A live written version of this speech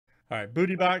All right,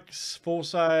 booty box, full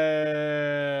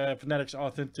size Fanatics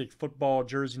authentic football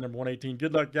jersey number 118.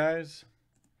 Good luck, guys.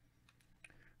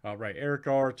 All right, Eric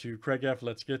R to Craig F.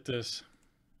 Let's get this.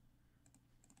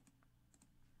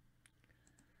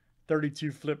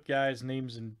 32 flip, guys.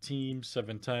 Names and teams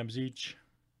 7 times each.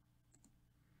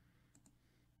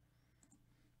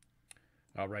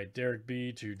 All right, Derek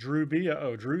B to Drew B.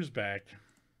 Uh-oh, Drew's back.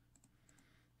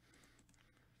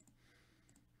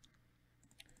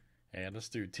 And let's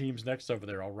do teams next over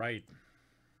there. All right.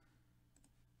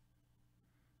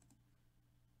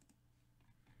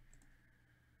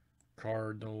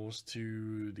 Cardinals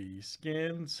to the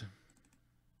Skins.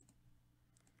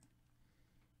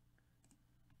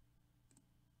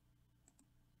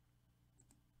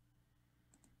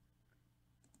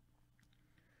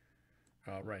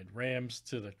 All right, Rams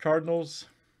to the Cardinals.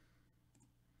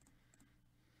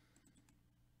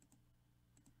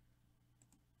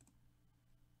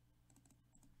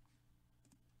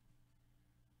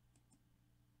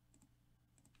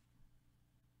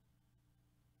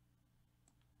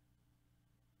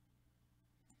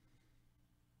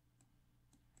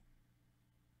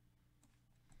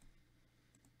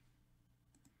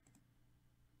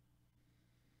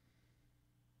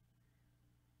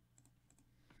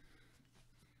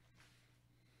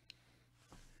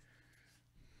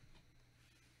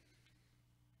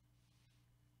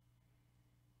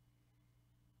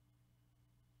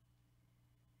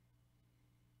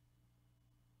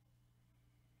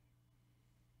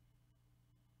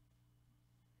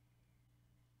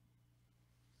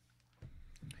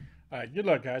 All right, good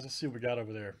luck, guys. Let's see what we got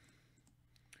over there.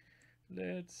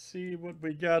 Let's see what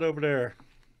we got over there.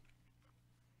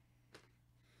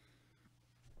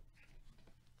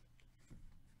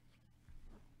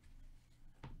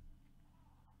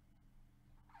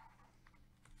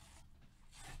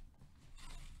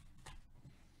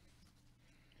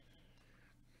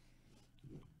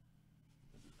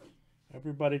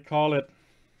 Everybody call it.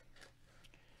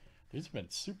 These have been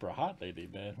super hot lately,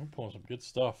 man. We're pulling some good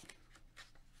stuff.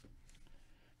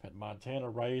 Had Montana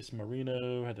Rice,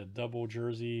 Marino, had the double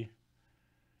jersey.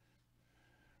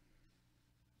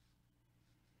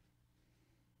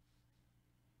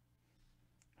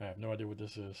 I have no idea what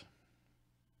this is.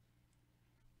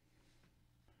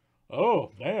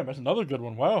 Oh, damn, that's another good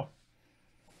one. Wow.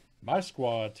 My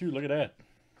squad, too. Look at that.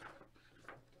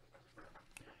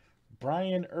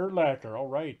 Brian Urlacher. All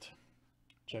right.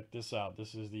 Check this out.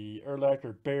 This is the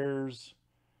Urlacher Bears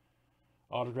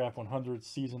autograph 100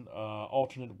 season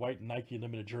alternate white Nike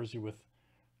limited jersey with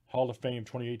Hall of Fame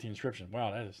 2018 inscription.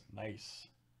 Wow, that is nice.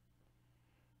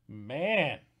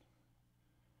 Man.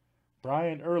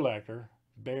 Brian Urlacher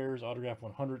Bears autograph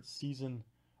 100 season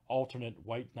alternate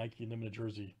white Nike limited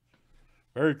jersey.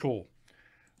 Very cool.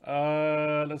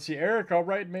 Let's see. Eric, all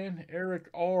right, man. Eric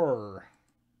R.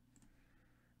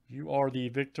 You are the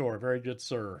victor. Very good,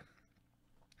 sir.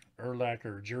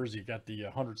 Urlacher jersey. Got the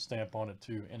 100 stamp on it,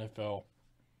 too. NFL.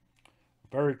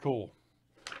 Very cool.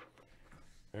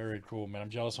 Very cool, man. I'm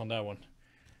jealous on that one.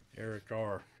 Eric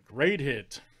R. Great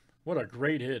hit. What a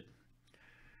great hit.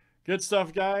 Good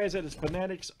stuff, guys. That is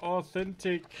Fanatics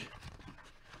Authentic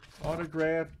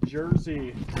autographed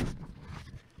jersey.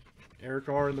 Eric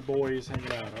R. and the boys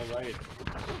hanging out. All right.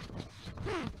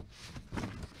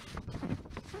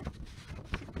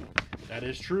 That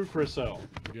is true, Chris L.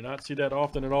 You do not see that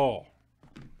often at all.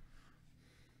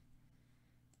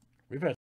 We've had